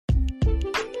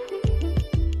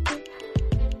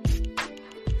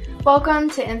Welcome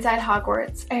to Inside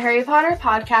Hogwarts, a Harry Potter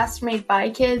podcast made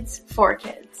by kids for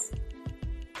kids.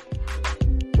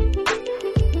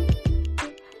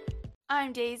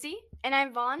 I'm Daisy. And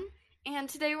I'm Vaughn. And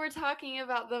today we're talking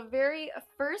about the very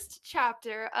first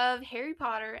chapter of Harry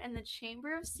Potter and the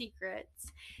Chamber of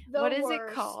Secrets. What is it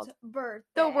called? Birthday.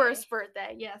 The Worst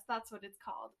Birthday. Yes, that's what it's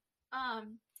called.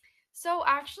 So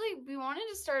actually, we wanted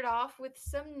to start off with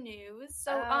some news.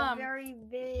 So, very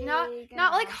big. Not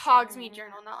like Hogsmeade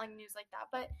Journal, not like news like that.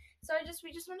 But so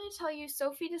we just wanted to tell you,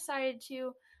 Sophie decided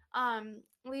to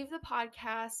leave the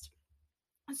podcast.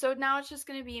 So now it's just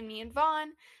going to be me and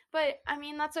Vaughn. But I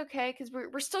mean, that's okay because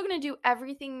we're still going to do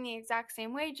everything the exact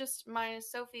same way, just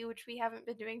minus Sophie, which we haven't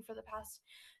been doing for the past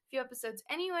few episodes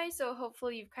anyway. So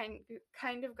hopefully you've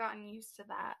kind of gotten used to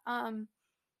that.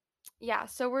 Yeah,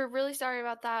 so we're really sorry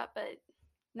about that, but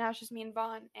now it's just me and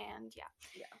Vaughn, and yeah.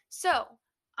 So,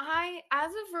 as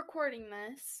of recording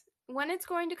this, when it's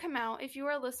going to come out, if you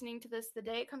are listening to this the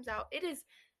day it comes out, it is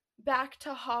back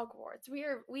to Hogwarts. We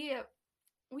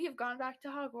have gone back to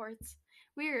Hogwarts.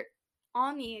 We're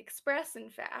on the Express, in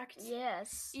fact.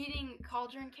 Yes. Eating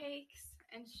cauldron cakes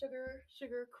and sugar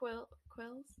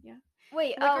quills, yeah.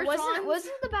 Wait,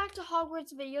 wasn't the Back to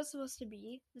Hogwarts video supposed to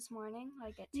be this morning?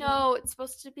 Like at 2? No, it's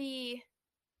supposed to be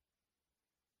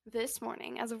this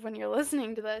morning, as of when you're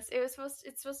listening to this. It's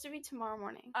supposed to be tomorrow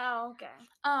morning. Oh, okay.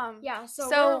 Yeah, so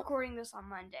we're recording this on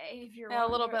Monday, if you're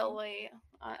a little bit late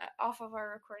off of our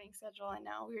recording schedule. I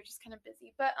know we were just kind of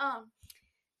busy, but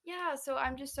yeah, so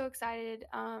I'm just so excited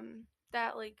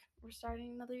that like we're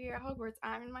starting another year at Hogwarts.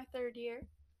 I'm in my 3rd year.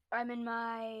 I'm in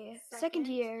my second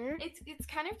year. It's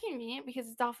kind of convenient because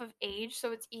it's off of age,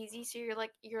 so it's easy. So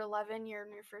you're 11, you're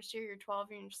in your 1st year, you're 12,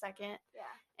 you're in your 2nd.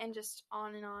 Yeah. And just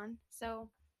on and on. So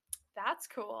that's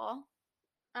cool.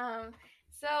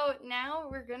 So now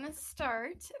we're gonna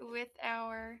start with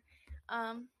our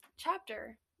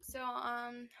chapter. So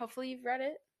hopefully you've read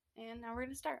it, and now we're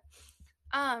gonna start.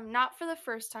 Not for the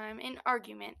first time, an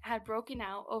argument had broken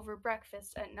out over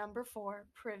breakfast at number 4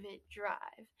 Privet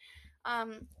Drive.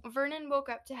 Vernon woke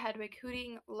up to Hedwig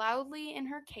hooting loudly in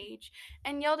her cage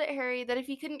and yelled at Harry that if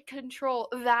he couldn't control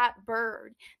that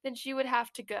bird, then she would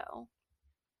have to go.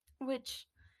 Which,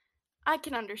 I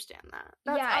can understand that.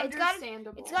 That's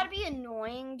understandable. It's gotta be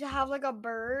annoying to have like a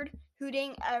bird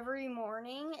hooting every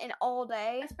morning and all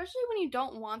day. Especially when you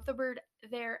don't want the bird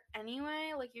there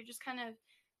anyway. Like, you're just kind of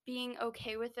being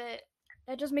okay with it.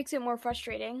 That just makes it more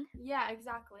frustrating. Yeah,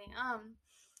 exactly.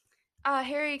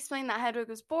 Harry explained that Hedwig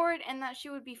was bored and that she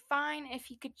would be fine if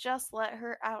he could just let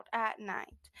her out at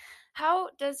night. How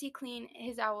does he clean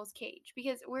his owl's cage?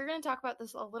 Because we're going to talk about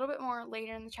this a little bit more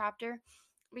later in the chapter,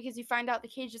 because you find out the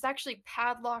cage is actually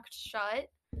padlocked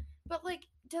shut. But, like,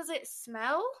 does it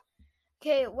smell?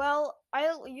 Okay, well,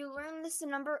 you learn this in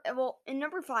number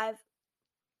 5,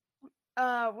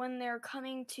 when they're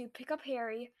coming to pick up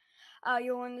Harry,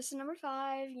 you'll learn this in number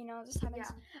 5, this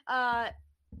happens. Yeah.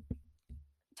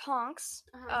 Tonks,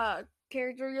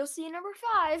 character you'll see in number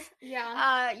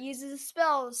 5, uses a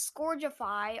spell,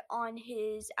 Scourgify, on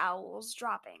his owl's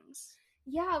droppings.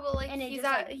 Yeah, but like, they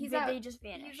just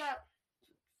vanish. He's at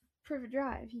Privet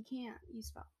Drive. He can't use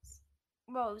spells.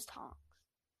 Well, it was Tonks.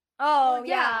 Oh, well,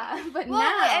 yeah. But now...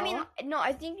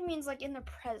 I think it means like in the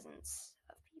presence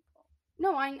of people.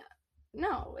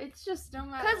 No, it's just no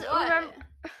matter what.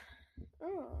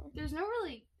 There's no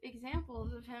really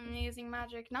examples of him using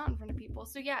magic not in front of people.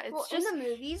 So yeah, it's just in the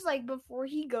movies, like before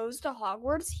he goes to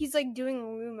Hogwarts, he's like doing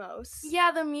Lumos.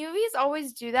 Yeah, the movies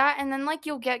always do that, and then like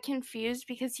you'll get confused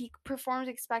because he performs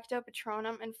Expecto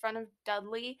Patronum in front of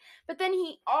Dudley, but then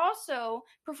he also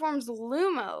performs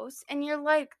Lumos, and you're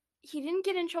like, he didn't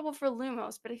get in trouble for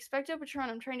Lumos, but Expecto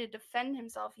Patronum trying to defend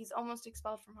himself, he's almost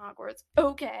expelled from Hogwarts.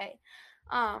 Okay.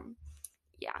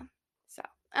 Yeah.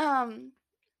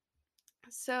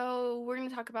 So we're going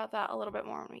to talk about that a little bit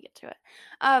more when we get to it.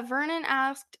 Vernon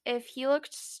asked if he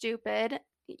looked stupid.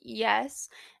 Yes.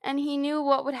 And he knew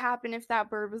what would happen if that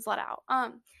bird was let out.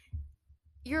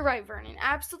 You're right, Vernon.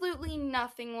 Absolutely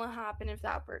nothing will happen if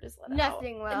that bird is let out.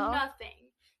 Nothing will. Nothing.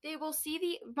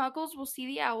 Muggles will see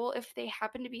the owl if they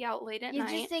happen to be out late at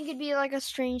night. You just think it'd be like a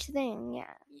strange thing,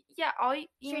 yeah. Yeah,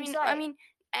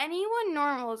 anyone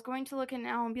normal is going to look at an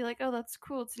owl and be like, oh, that's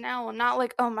cool, it's an owl. Not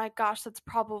like, oh my gosh, that's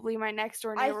probably my next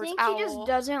door neighbor's owl. I think he just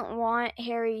doesn't want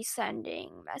Harry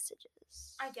sending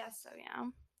messages. I guess so, yeah.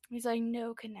 He's like,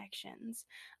 no connections.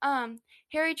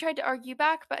 Harry tried to argue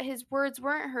back, but his words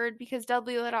weren't heard because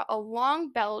Dudley let out a long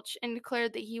belch and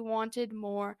declared that he wanted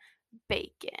more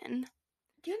bacon.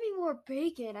 Give me more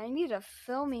bacon. I need to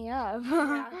fill me up.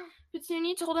 Yeah.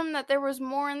 Petunia told him that there was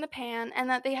more in the pan and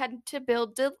that they had to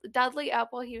build Dudley up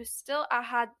while he was still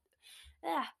had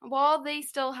while they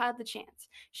still had the chance.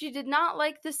 She did not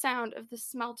like the sound of the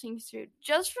smelting food.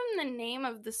 Just from the name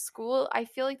of the school, I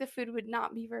feel like the food would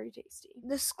not be very tasty.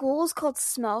 The school is called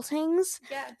Smeltings.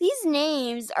 Yes. These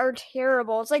names are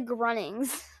terrible. It's like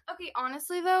Grunnings. Okay,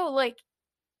 honestly though, like,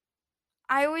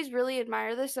 I always really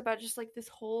admire this about just like this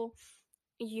whole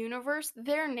universe.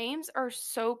 Their names are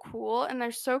so cool and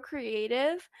they're so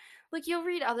creative. Like, you'll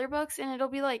read other books and it'll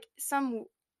be like some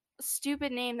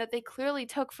stupid name that they clearly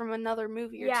took from another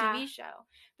movie or Yeah. TV show.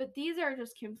 But these are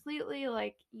just completely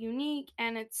like unique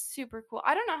and it's super cool.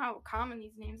 I don't know how common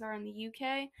these names are in the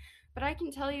UK, but I can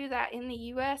tell you that in the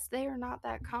US they are not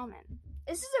that common.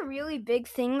 This is a really big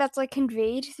thing that's like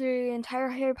conveyed through the entire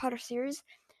Harry Potter series.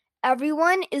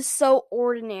 Everyone is so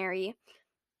ordinary.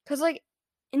 Because, like,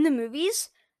 in the movies,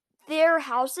 their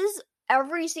houses,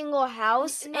 every single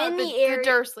house No, in the the area.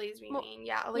 Dursleys, we mean.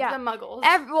 Yeah, like yeah. the Muggles.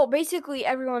 Well, basically,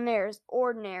 everyone there is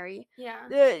ordinary. Yeah.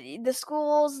 The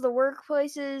schools, the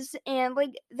workplaces, and,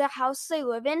 like, the house they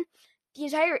live in, the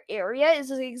entire area is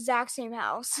the exact same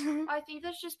house. I think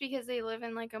that's just because they live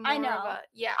in like a more I know. of a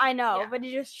I know, yeah. but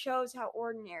it just shows how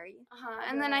ordinary.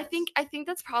 And then I think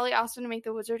that's probably also to make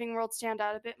the wizarding world stand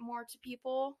out a bit more to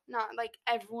people. Not like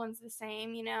everyone's the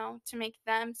same, you know, to make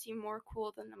them seem more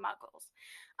cool than the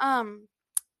Muggles.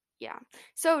 Yeah.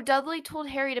 So Dudley told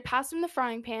Harry to pass him the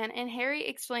frying pan, and Harry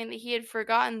explained that he had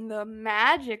forgotten the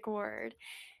magic word.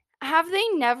 Have they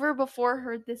never before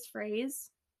heard this phrase?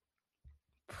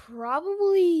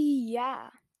 Probably, yeah.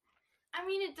 I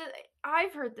mean,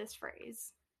 I've heard this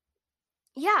phrase.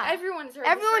 Yeah. Everyone's heard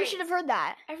Everyone should have heard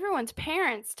that. Everyone's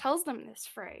parents tells them this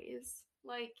phrase.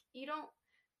 Like, you don't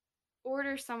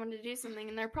order someone to do something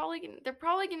and they're probably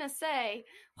gonna say,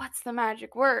 "What's the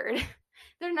magic word?"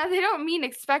 They don't mean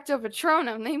expecto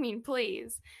patronum, they mean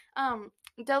please.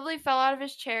 Dudley fell out of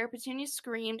his chair, Petunia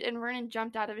screamed, and Vernon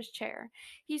jumped out of his chair.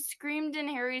 He screamed in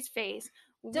Harry's face.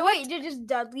 Wait, just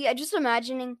Dudley? I'm just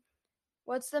imagining,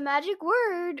 what's the magic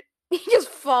word? He just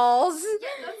falls.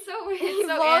 Yeah, that's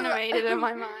so animated in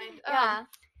my mind. Yeah.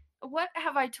 What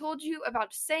have I told you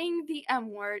about saying the M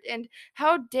word, and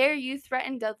how dare you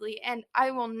threaten Dudley, and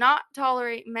I will not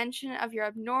tolerate mention of your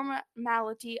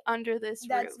abnormality under this roof.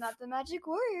 That's not the magic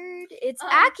word. It's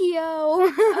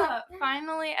Accio.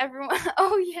 Finally, everyone...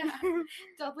 Oh, yeah.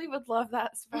 Dudley would love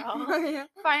that spell. Yeah.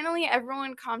 Finally,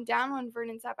 everyone calmed down when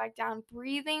Vernon sat back down,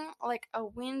 breathing like a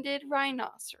winded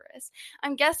rhinoceros.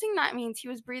 I'm guessing that means he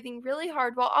was breathing really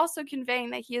hard while also conveying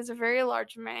that he is a very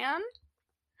large man.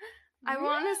 I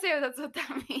want to say that's what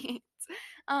that means.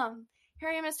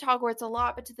 Harry missed Hogwarts a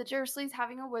lot, but to the Dursleys,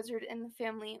 having a wizard in the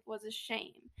family was a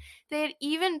shame. They had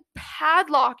even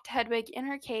padlocked Hedwig in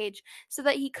her cage so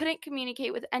that he couldn't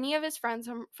communicate with any of his friends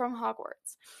from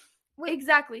Hogwarts. Wait,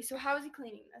 exactly. So how is he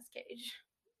cleaning this cage?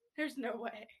 There's no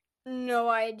way. No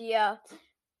idea.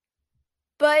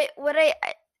 But what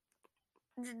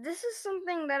this is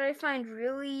something that I find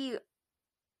really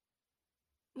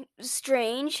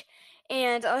strange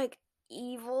and like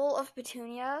evil of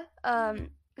Petunia.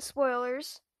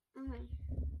 Spoilers. Mm-hmm.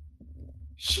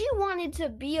 She wanted to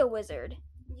be a wizard.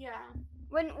 Yeah.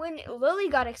 When Lily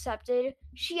got accepted,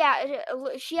 she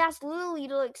asked Lily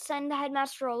to like send the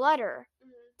headmaster a letter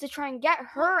to try and get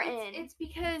her in. It's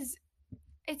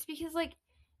because like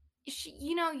she,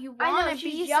 you know, you want to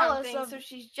be something, so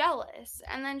she's jealous,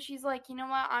 and then she's like, you know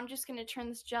what? I'm just gonna turn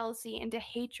this jealousy into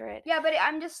hatred. Yeah, but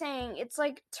I'm just saying, it's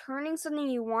like turning something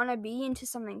you want to be into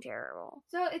something terrible.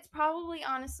 So it's probably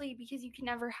honestly because you can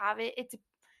never have it.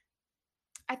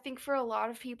 I think for a lot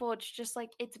of people, it's just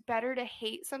like it's better to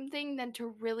hate something than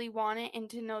to really want it and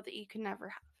to know that you can never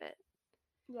have it.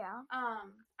 Yeah.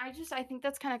 I think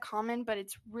that's kind of common, but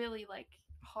it's really like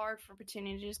hard for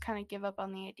Petunia to just kind of give up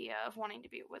on the idea of wanting to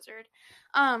be a wizard.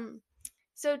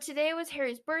 So today was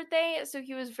Harry's birthday, so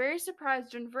he was very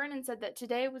surprised when Vernon said that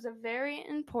today was a very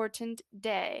important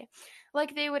day.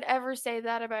 Like they would ever say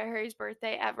that about Harry's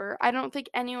birthday ever. I don't think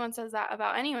anyone says that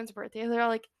about anyone's birthday. They're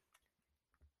like,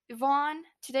 Vaughn,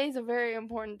 today's a very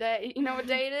important day. You know what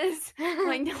day it is?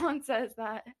 Like no one says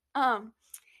that.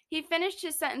 He finished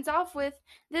his sentence off with,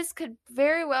 "This could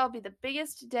very well be the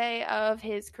biggest day of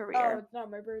his career." Oh, it's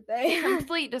not my birthday.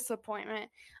 Complete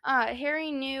disappointment.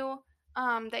 Harry knew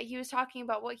that he was talking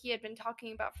about what he had been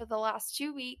talking about for the last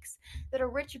 2 weeks, that a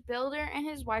rich builder and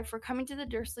his wife were coming to the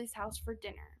Dursleys' house for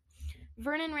dinner.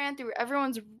 Vernon ran through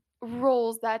everyone's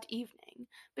roles that evening.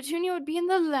 Petunia would be in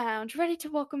the lounge, ready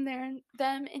to welcome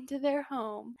them into their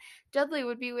home. Dudley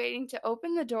would be waiting to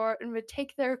open the door and would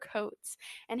take their coats.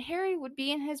 And Harry would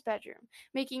be in his bedroom,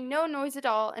 making no noise at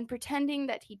all and pretending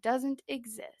that he doesn't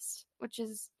exist, which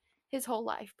is his whole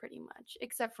life pretty much,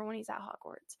 except for when he's at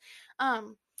Hogwarts.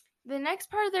 The next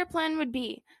part of their plan would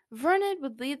be Vernon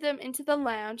would lead them into the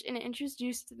lounge and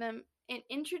introduce them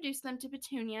to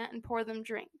Petunia and pour them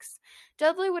drinks.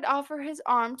 Dudley would offer his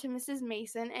arm to Mrs.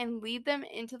 Mason and lead them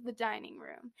into the dining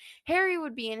room. Harry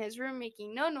would be in his room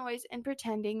making no noise and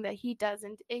pretending that he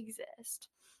doesn't exist.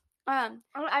 I'm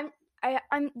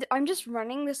just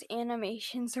running this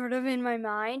animation sort of in my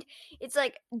mind. It's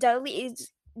like Dudley,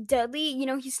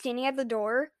 he's standing at the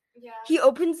door. Yeah. He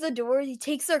opens the door, he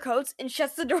takes their coats and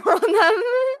shuts the door on them.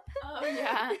 Oh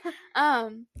yeah.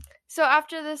 So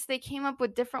after this, they came up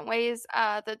with different ways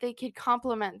that they could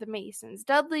compliment the Masons.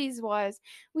 Dudley's was,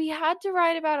 "We had to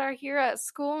write about our hero at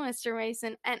school, Mr.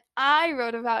 Mason, and I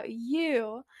wrote about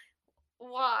you."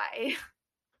 Why?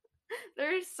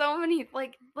 There's so many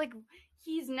like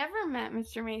he's never met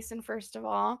Mr. Mason, first of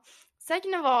all.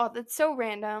 Second of all, that's so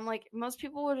random. Like most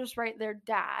people will just write their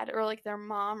dad or like their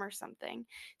mom or something.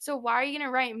 So why are you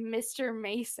gonna write Mr.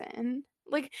 Mason?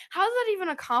 Like, how's that even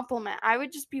a compliment? I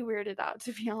would just be weirded out,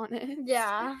 to be honest.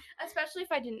 Yeah. Especially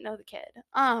if I didn't know the kid.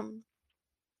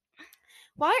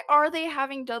 Why are they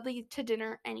having Dudley to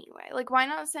dinner anyway? Like, why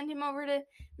not send him over to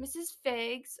Mrs.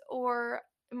 Figg's or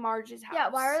Marge's house? Yeah,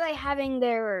 why are they having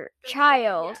their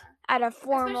child at a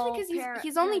formal? Especially because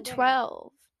he's only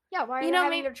 12. Yeah, why are they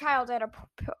having their child at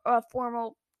a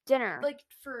formal dinner? Like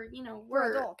for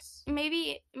for adults.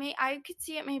 Maybe I could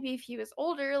see it maybe if he was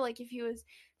older, like if he was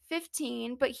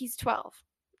 15, but he's 12.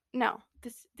 No,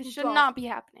 this should 12. not be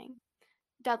happening.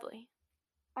 Dudley.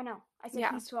 I know. I said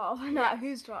he's 12, not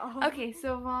who's 12. Okay,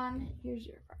 so Vaughn, here's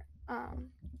your part.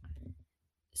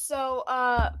 So,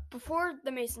 before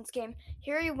the Masons came,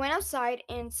 Harry went outside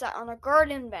and sat on a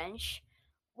garden bench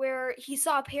where he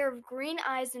saw a pair of green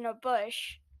eyes in a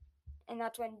bush, and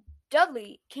that's when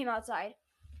Dudley came outside.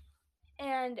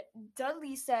 And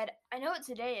Dudley said, "I know what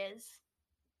today is.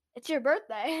 It's your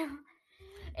birthday."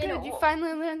 And you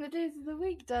finally learned the days of the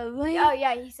week, Dudley. Oh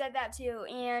yeah, he said that too.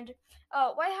 And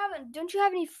don't you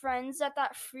have any friends at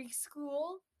that freak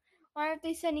school? Why aren't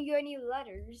they sending you any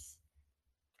letters?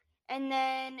 And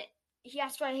then he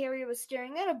asked why Harry was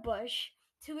staring at a bush,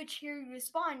 to which Harry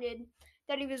responded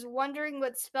that he was wondering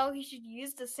what spell he should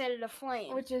use to set it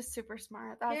aflame. Which is super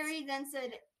smart. Harry then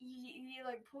said he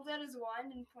pulled out his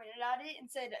wand and pointed at it and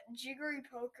said, "Jiggery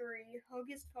pokery,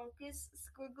 hocus pocus,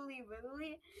 squiggly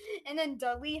wiggly." And then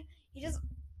Dudley, he just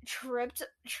tripped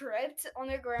on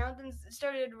the ground and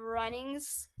started running,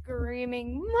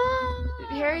 screaming, "Mom!"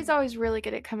 Harry's always really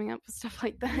good at coming up with stuff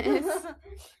like this.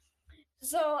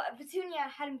 So Petunia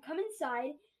had him come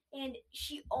inside, and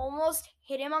she almost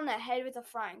hit him on the head with a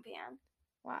frying pan.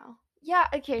 Wow. Yeah,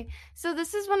 okay. So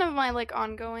this is one of my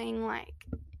ongoing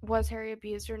was Harry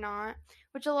abused or not?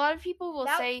 Which a lot of people will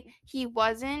say he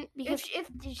wasn't, because if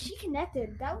she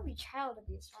connected, that would be child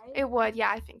abuse, right? It would,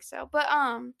 yeah, I think so. But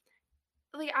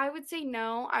I would say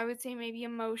no. I would say maybe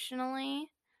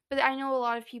emotionally. But I know a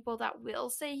lot of people that will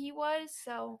say he was,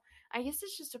 so I guess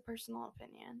it's just a personal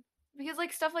opinion. Because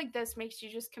stuff like this makes you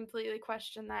just completely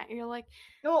question that. You're like,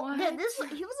 no,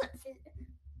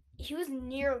 he was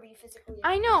nearly physically abused.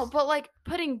 I know, but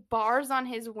putting bars on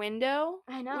his window,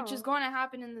 I know, which is going to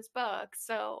happen in this book.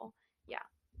 So yeah,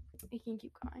 you can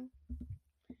keep going.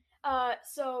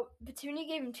 So Petunia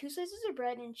gave him 2 slices of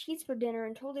bread and cheese for dinner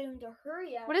and told him to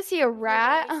hurry up. What is he, a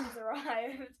rat?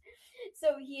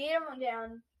 So he ate them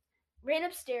down, ran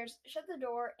upstairs, shut the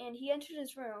door, and he entered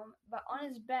his room. But on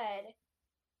his bed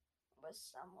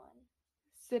was someone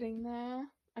sitting there.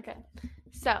 Okay,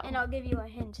 so, and I'll give you a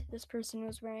hint. This person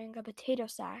was wearing a potato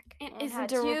sack and had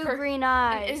 2 green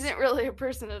eyes. It isn't really a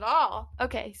person at all.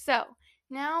 Okay, so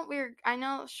now I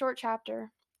know, short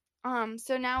chapter.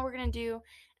 So now we're gonna do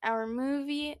our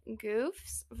movie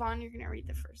goofs. Vaughn, you're gonna read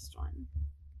the first one.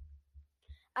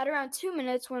 At around 2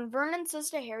 minutes, when Vernon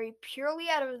says to Harry, purely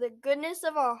out of the goodness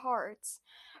of our hearts,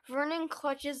 Vernon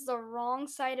clutches the wrong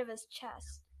side of his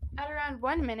chest. At around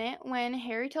 1 minute, when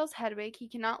Harry tells Hedwig he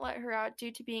cannot let her out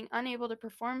due to being unable to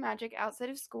perform magic outside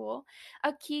of school,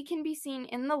 a key can be seen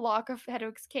in the lock of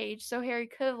Hedwig's cage, so Harry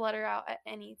could have let her out at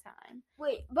any time.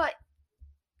 Wait, but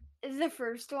the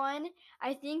first one,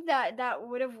 I think that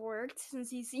would have worked since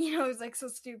he's, is so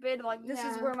stupid. This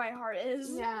is where my heart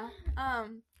is. Yeah.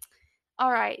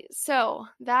 All right. So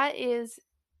that is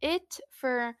it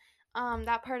for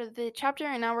that part of the chapter,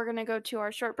 and now we're gonna go to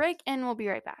our short break, and we'll be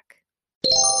right back.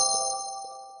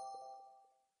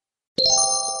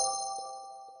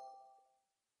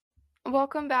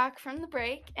 Welcome back from the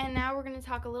break, and now we're going to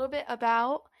talk a little bit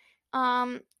about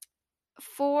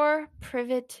 4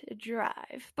 Privet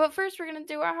Drive. But first, we're going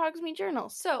to do our Hogsmeade Journal.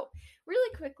 So,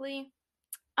 really quickly,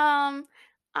 so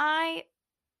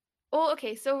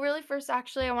really first,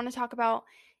 actually, I want to talk about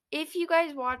if you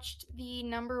guys watched the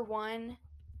number 1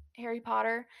 Harry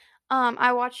Potter,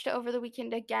 I watched it over the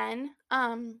weekend again.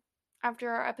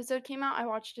 After our episode came out, I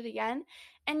watched it again,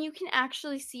 and you can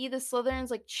actually see the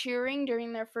Slytherins like cheering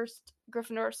during their first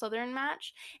Gryffindor Slytherin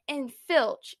match, and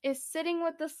Filch is sitting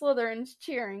with the Slytherins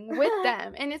cheering with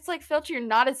them, and it's like, Filch, you're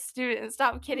not a student.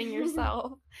 Stop kidding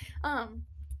yourself.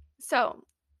 So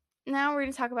now we're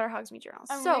gonna talk about our Hogsmeade journals.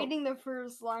 I'm reading the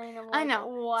first line. I'm like, I know.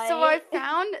 what? So I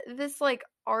found this like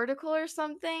article or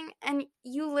something, and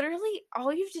you literally,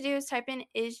 all you have to do is type in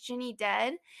 "is Ginny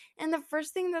dead?" and the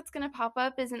first thing that's gonna pop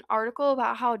up is an article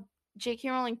about how J.K.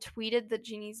 Rowling tweeted that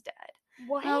Ginny's dead.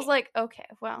 What? And I was like, okay,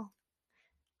 well,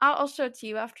 I'll show it to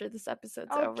you after this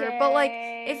episode's over. But like,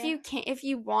 if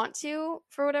you want to,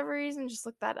 for whatever reason, just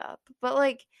look that up. But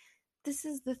like, this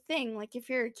is the thing. Like, if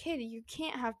you're a kid, you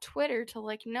can't have Twitter to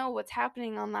like know what's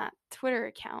happening on that Twitter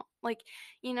account. Like,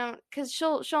 you know, because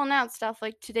she'll announce stuff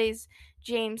like today's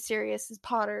James Sirius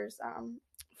Potter's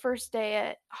first day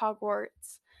at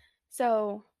Hogwarts.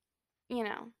 So, you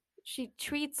know, she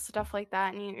tweets stuff like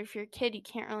that, and if you're a kid, you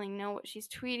can't really know what she's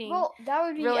tweeting. Well, that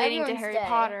would be relating to everyone's Harry day.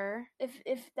 Potter.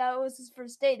 If that was his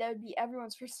first day, that would be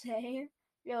everyone's first day.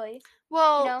 Really?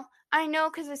 Well, You know? I know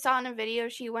because I saw in a video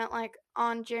she went like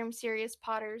on James Sirius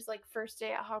Potter's like first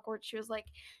day at Hogwarts. She was like,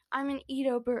 "I'm in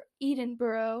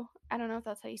Edenborough." I don't know if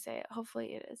that's how you say it.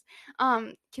 Hopefully it is.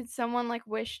 Could someone like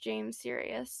wish James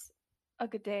Sirius a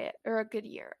good day or a good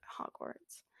year at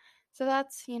Hogwarts? So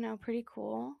that's, you know, pretty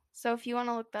cool. So if you want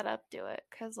to look that up, do it,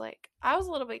 because like I was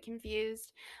a little bit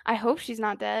confused. I hope she's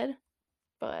not dead,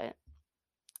 but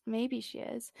maybe she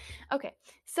is. Okay,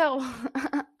 so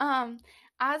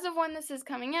as of when this is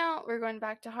coming out, we're going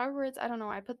back to Hogwarts. I don't know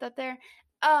why I put that there.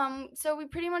 So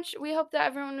we hope that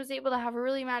everyone was able to have a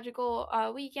really magical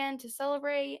weekend to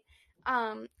celebrate.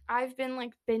 I've been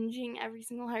like binging every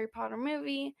single Harry Potter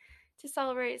movie to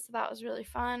celebrate, so that was really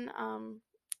fun.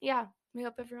 Yeah, we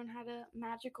hope everyone had a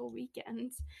magical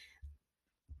weekend.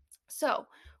 So,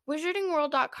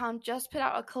 wizardingworld.com just put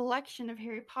out a collection of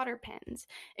Harry Potter pins.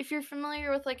 If you're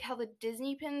familiar with like how the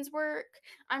Disney pins work,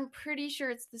 I'm pretty sure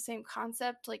it's the same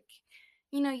concept. Like,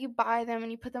 you know, you buy them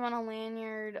and you put them on a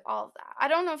lanyard, all of that. I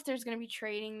don't know if there's going to be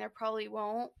trading, there probably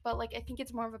won't, but like I think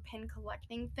it's more of a pin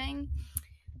collecting thing.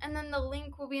 And then the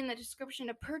link will be in the description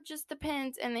to purchase the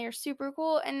pins, and they are super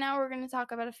cool. And now we're going to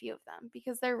talk about a few of them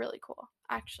because they're really cool,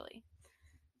 actually.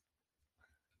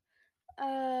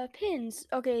 Pins.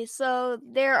 Okay, so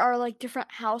there are like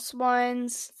different house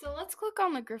ones. So let's click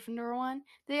on the Gryffindor one.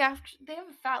 They have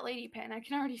a fat lady pin. I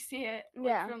can already see it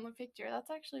from the picture. That's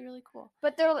actually really cool.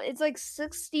 But it's like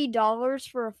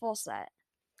 $60 for a full set.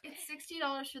 It's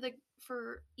 $60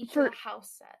 for each of the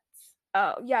house sets.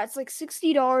 Oh yeah, it's like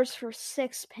 $60 for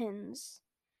 6 pins.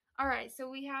 All right, so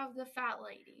we have the fat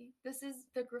lady. This is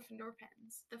the Gryffindor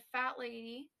pins. The fat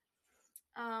lady.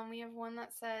 We have one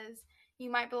that says,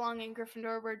 "You might belong in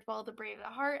Gryffindor, where dwell the brave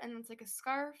at heart," and it's like a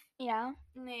scarf. Yeah.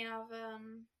 And they have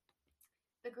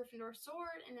the Gryffindor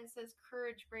sword, and it says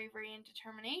courage, bravery, and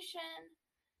determination.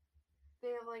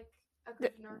 They have like a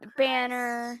Gryffindor crest,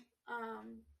 banner.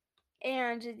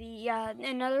 And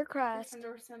another crest.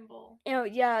 Gryffindor symbol. Oh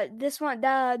yeah, this one,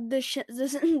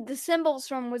 the symbols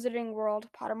from Wizarding World,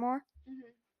 Pottermore.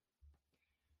 Mm-hmm.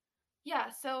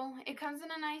 Yeah, so it comes in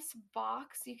a nice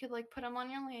box. You could like put them on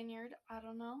your lanyard. I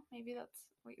don't know. Maybe that's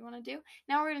what you want to do.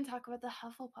 Now we're going to talk about the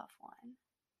Hufflepuff one.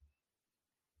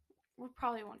 We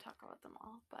probably won't talk about them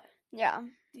all, but yeah,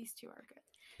 these two are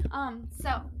good.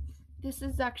 So this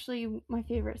is actually my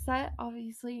favorite set,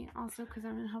 obviously, also because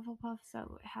I'm in Hufflepuff,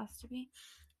 so it has to be.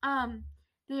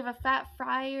 They have a fat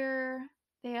friar.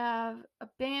 They have a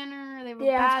banner. They have a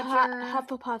badger.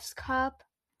 Hufflepuff's cup.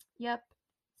 Yep.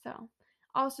 So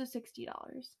also $60.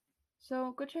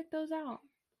 So go check those out.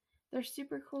 They're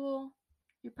super cool.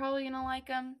 You're probably gonna like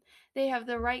them. They have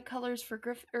the right colors for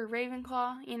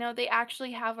Ravenclaw. You know, they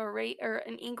actually have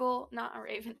an eagle, not a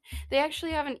raven. They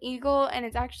actually have an eagle, and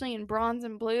it's actually in bronze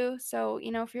and blue. So,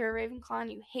 you know, if you're a Ravenclaw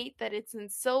and you hate that it's in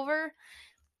silver,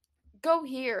 go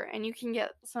here and you can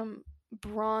get some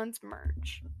bronze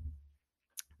merch.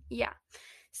 Yeah.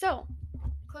 So,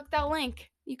 click that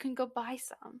link. You can go buy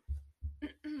some.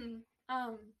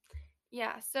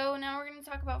 Yeah, so now we're going to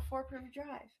talk about 4 Privet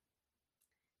Drive.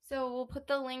 So we'll put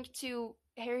the link to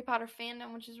Harry Potter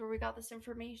Fandom, which is where we got this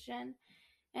information.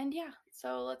 And yeah,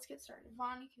 so let's get started.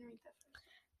 Vaughn, you can read that first.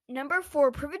 Number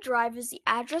 4, Privet Drive is the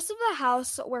address of the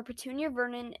house where Petunia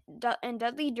Vernon and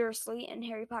Dudley Dursley and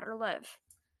Harry Potter live.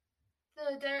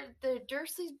 The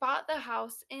Dursleys bought the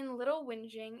house in Little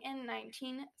Whinging in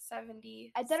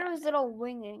 1970. I thought it was Little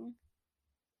Winging.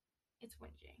 It's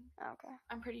Whinging. Okay.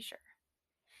 I'm pretty sure.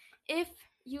 If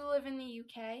you live in the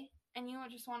UK and you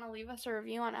just want to leave us a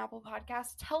review on Apple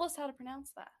Podcasts, tell us how to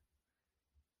pronounce that.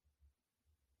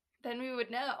 Then we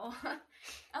would know.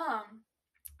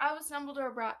 Albus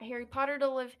Dumbledore brought Harry Potter to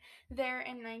live there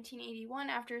in 1981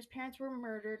 after his parents were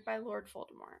murdered by Lord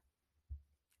Voldemort.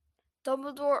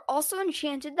 Dumbledore also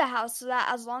enchanted the house so that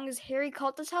as long as Harry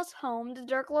called this house home, the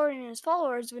Dark Lord and his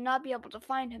followers would not be able to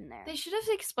find him there. They should have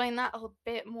explained that a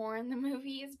bit more in the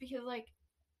movies because, like,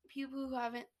 people who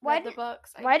haven't read the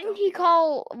books. Why didn't he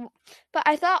call? But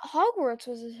I thought Hogwarts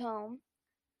was his home.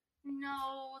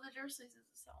 No, the Dursleys is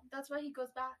his home. That's why he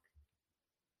goes back.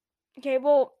 Okay,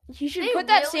 well, he should put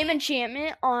that same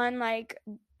enchantment on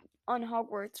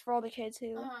Hogwarts for all the kids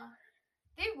who.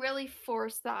 They really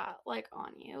force that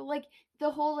on you. Like the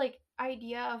whole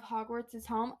idea of Hogwarts is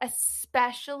home,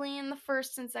 especially in the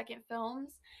first and second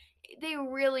films. They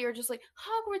really are just like,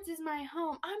 Hogwarts is my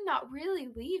home. I'm not really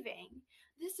leaving.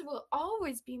 This will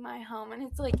always be my home. And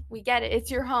it's like, we get it.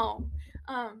 It's your home.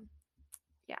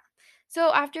 Yeah.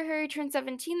 So after Harry turned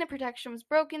 17, the protection was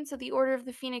broken, so the Order of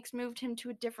the Phoenix moved him to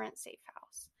a different safe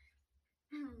house.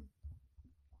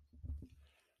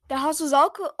 The house was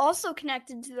also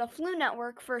connected to the Flu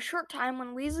Network for a short time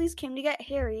when Weasleys came to get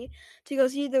Harry to go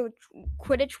see the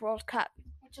Quidditch World Cup.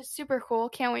 Which is super cool.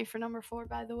 Can't wait for number 4,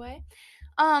 by the way.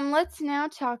 Let's now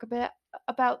talk a bit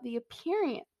about the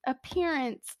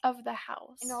appearance of the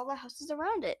house. And all the houses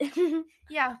around it.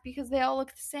 Yeah, because they all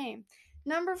look the same.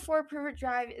 Number 4 Privet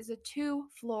Drive is a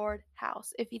 2-floored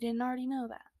house, if you didn't already know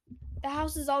that. The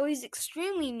house is always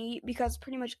extremely neat because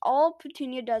pretty much all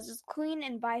Petunia does is clean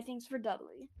and buy things for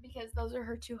Dudley. Because those are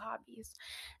her 2 hobbies.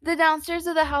 The downstairs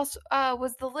of the house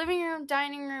was the living room,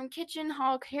 dining room, kitchen,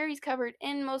 hall, Harry's cupboard,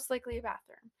 and most likely a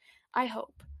bathroom. I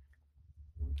hope.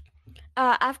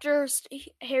 After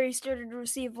Harry started to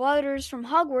receive letters from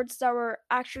Hogwarts that were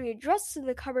actually addressed to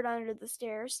the cupboard under the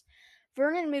stairs,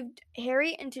 Vernon moved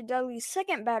Harry into Dudley's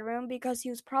second bedroom because he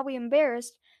was probably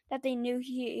embarrassed that they knew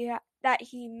that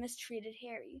he mistreated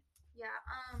Harry.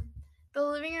 Yeah, the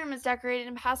living room is decorated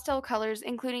in pastel colors,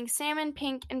 including salmon,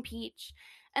 pink, and peach.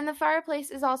 And the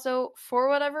fireplace is also, for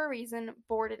whatever reason,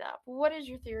 boarded up. What is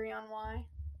your theory on why?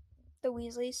 The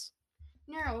Weasleys.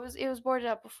 No, it was boarded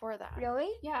up before that. Really?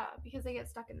 Yeah, because they get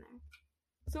stuck in there.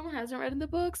 Someone hasn't read in the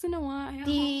books in a while.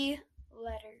 The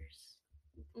letters.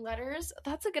 Letters?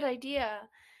 That's a good idea.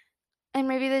 And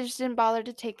maybe they just didn't bother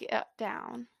to take it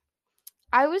down.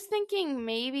 I was thinking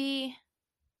maybe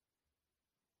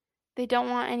they don't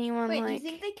want anyone Wait, do you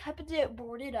think they kept it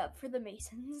boarded up for the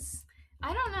Masons?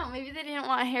 I don't know. Maybe they didn't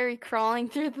want Harry crawling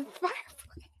through the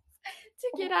fireplace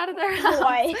to get out of their house.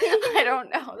 Why? I don't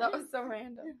know. That was so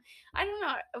random. I don't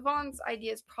know. Vaughn's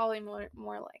idea is probably more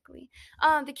likely.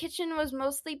 The kitchen was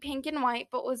mostly pink and white,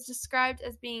 but was described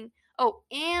as being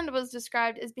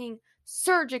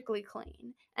surgically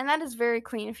clean. And that is very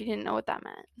clean if you didn't know what that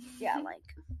meant. Yeah, like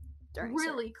during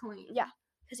really clean. Yeah,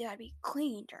 because you gotta be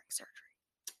clean during surgery.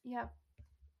 Yeah.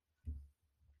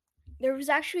 There was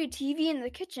actually a TV in the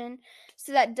kitchen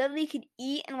so that Dudley could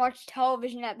eat and watch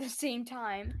television at the same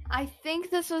time. I think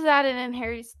this was added in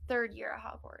Harry's 3rd year at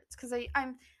Hogwarts because I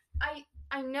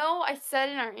know I said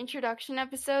in our introduction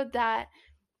episode that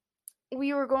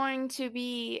we were going to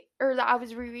be, or that I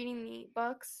was rereading the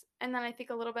books, and then I think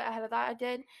a little bit ahead of that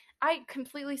I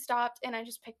completely stopped and I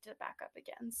just picked it back up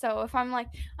again. So if I'm like,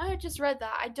 I just read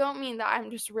that, I don't mean that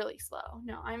I'm just really slow.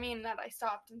 No, I mean that I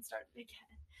stopped and started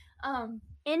again.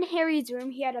 In Harry's room,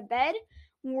 he had a bed,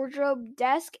 wardrobe,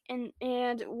 desk,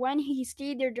 and when he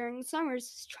stayed there during the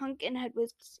summers, his trunk and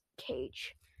Hedwig's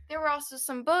cage. There were also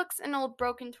some books and old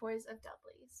broken toys of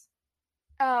Dudley's.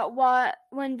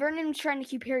 When Vernon was trying to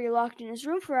keep Harry locked in his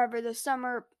room forever this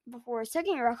summer before his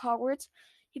second year at Hogwarts,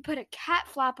 he put a cat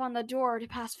flap on the door to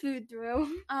pass food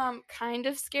through. Kind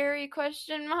of scary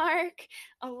question mark.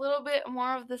 A little bit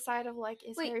more of the side of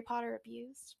is Harry Potter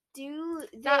abused? Do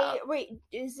they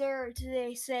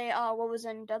say what was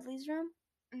in Dudley's room?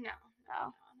 No.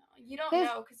 You don't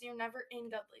know because you're never in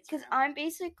Dudley's room. Because I'm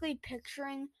basically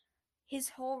picturing his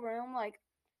whole room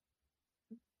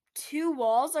 2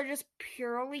 walls are just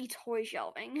purely toy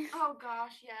shelving. Oh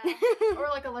gosh, yeah. Or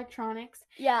electronics.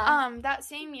 Yeah. That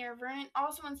same year, Vernon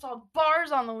also installed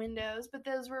bars on the windows, but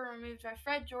those were removed by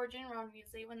Fred, George, and Ron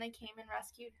Weasley when they came and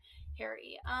rescued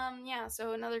Harry. Yeah,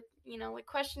 so another,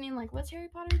 questioning, was Harry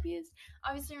Potter abused?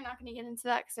 Obviously, we're not going to get into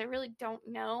that because I really don't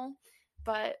know,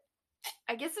 but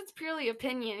I guess it's purely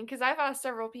opinion because I've asked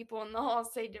several people and they'll all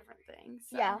say different things.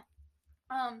 So. Yeah.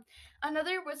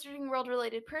 Another Wizarding World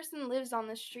related person lives on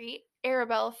the street,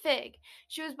 Arabella Figg.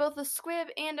 She was both a squib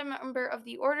and a member of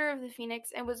the Order of the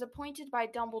Phoenix and was appointed by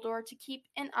Dumbledore to keep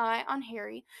an eye on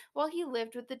Harry while he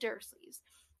lived with the Dursleys.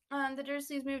 the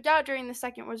Dursleys moved out during the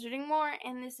Second Wizarding War,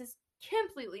 and this is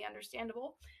completely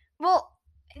understandable. Well,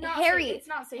 Harry, it's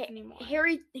not safe anymore.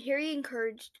 Harry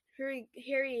encouraged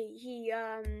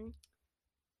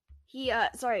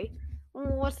sorry,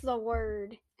 what's the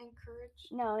word?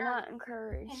 Encouraged? No, not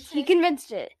encouraged. Hinted? He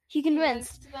convinced it. He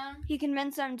Convinced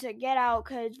convinced them to get out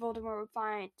because Voldemort would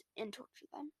find and torture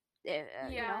them.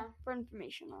 Yeah. For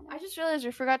information on it. I just realized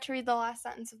we forgot to read the last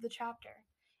sentence of the chapter.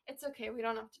 It's okay, we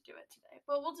don't have to do it today,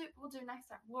 but we'll do next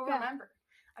time. We'll remember,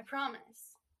 I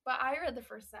promise. But I read the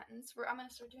first sentence. I'm gonna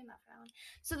start doing that for now.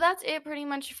 So that's it, pretty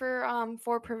much for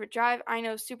Privet Drive. I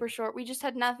know, super short. We just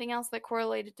had nothing else that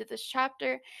correlated to this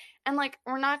chapter, and like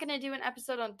we're not gonna do an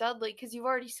episode on Dudley because you've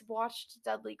already watched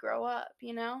Dudley grow up.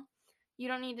 You know, you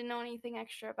don't need to know anything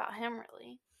extra about him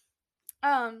really.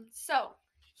 So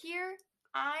here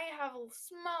I have a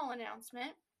small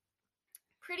announcement.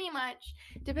 Pretty much,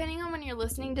 depending on when you're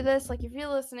listening to this, like if you're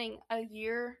listening a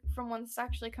year from when this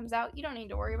actually comes out, you don't need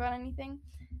to worry about anything.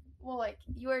 Well, like,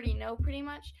 you already know pretty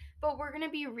much. But we're going to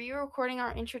be re-recording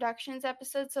our introductions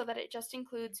episode so that it just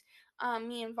includes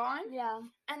me and Vaughn. Yeah.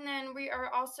 And then we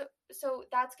are also, so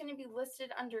that's going to be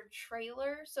listed under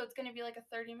trailer. So it's going to be like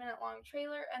a 30-minute long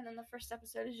trailer. And then the first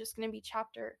episode is just going to be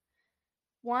chapter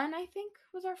 1, I think,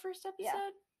 was our first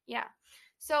episode. Yeah.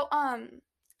 So,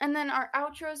 and then our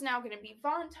outro is now going to be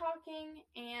Vaughn talking,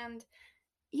 and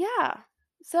yeah.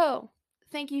 So,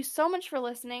 thank you so much for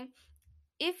listening.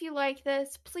 If you like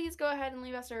this, please go ahead and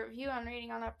leave us a review and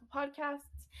rating on Apple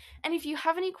Podcasts. And if you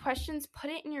have any questions,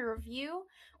 put it in your review.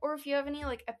 Or if you have any,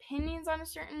 like, opinions on a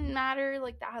certain matter,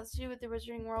 like, that has to do with the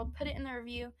Wizarding World, put it in the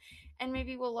review. And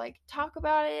maybe we'll, like, talk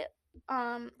about it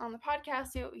on the podcast,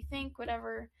 see what we think,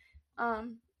 whatever.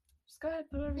 Just go ahead,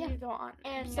 put whatever you want.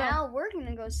 And now we're going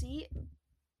to go see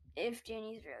if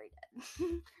Ginny's really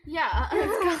dead.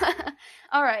 Yeah.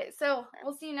 All right. So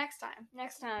we'll see you next time.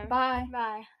 Bye.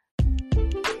 Bye.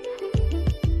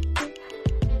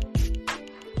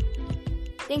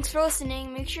 Thanks for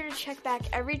listening. Make sure to check back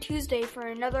every Tuesday for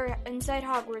another Inside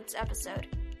Hogwarts episode.